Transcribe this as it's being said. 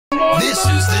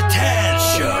is the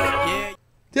Taz Show. Yeah.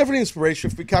 Do you have any inspiration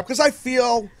for me, Cap? Because I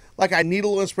feel like I need a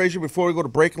little inspiration before we go to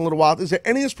break in a little while. Is there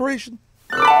any inspiration?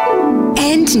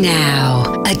 And now,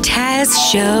 a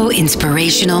Taz Show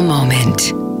inspirational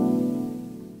moment.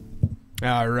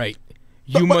 All right.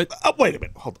 Wait a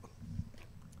minute. Hold on.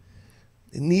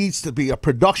 It needs to be a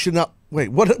production up. Wait,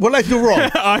 what did I do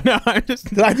wrong? No,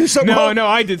 Did I do something wrong? No,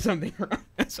 I did something wrong.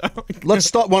 Let's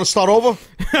start. Want to start over?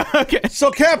 Okay.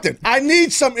 So, Captain, I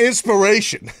need some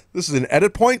inspiration. This is an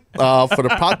edit point for the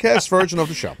podcast version of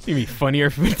the show. It'd be funnier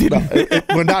if we didn't.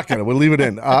 We're not going to. We'll leave it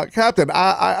in. Captain,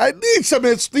 I need some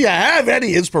inspiration. Do you have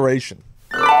any inspiration?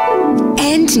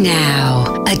 And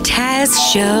now, a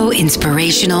Taz Show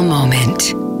inspirational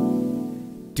moment.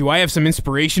 Do I have some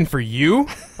inspiration for you?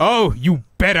 Oh, you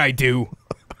bet I do.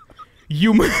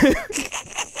 You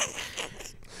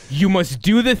must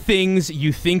do the things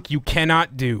you think you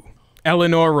cannot do.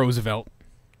 Eleanor Roosevelt.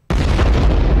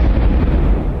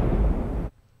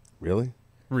 Really?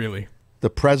 Really. The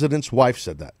president's wife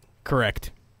said that.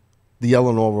 Correct. The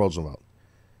Eleanor Roosevelt.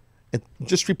 And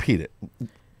just repeat it.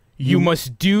 You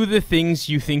must do the things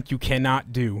you think you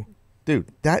cannot do. Dude,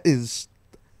 that is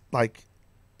like...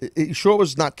 You sure it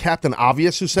was not Captain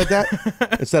Obvious who said that?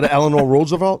 Instead of Eleanor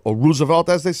Roosevelt? Or Roosevelt,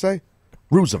 as they say?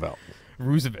 Roosevelt.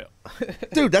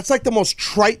 Dude, that's like the most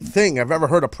trite thing I've ever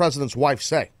heard a president's wife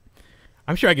say.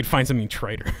 I'm sure I could find something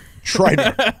triter.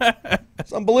 Triter.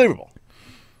 It's unbelievable.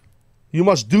 You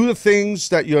must do the things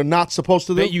that you're not supposed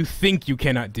to do. That you think you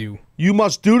cannot do. You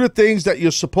must do the things that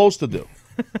you're supposed to do.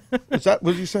 Is that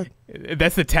what you said?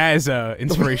 That's the Taz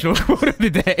inspirational quote of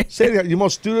the day. Say that. You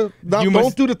must do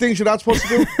don't do the things you're not supposed to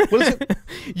do. What is it?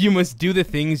 You must do the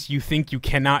things you think you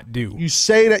cannot do. You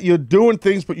say that you're doing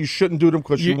things, but you shouldn't do them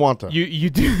because you want to.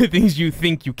 You do the things you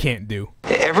think you can't do.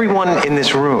 Everyone in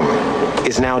this room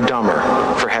is now dumber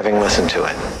for having listened to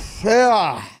it.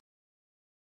 Yeah.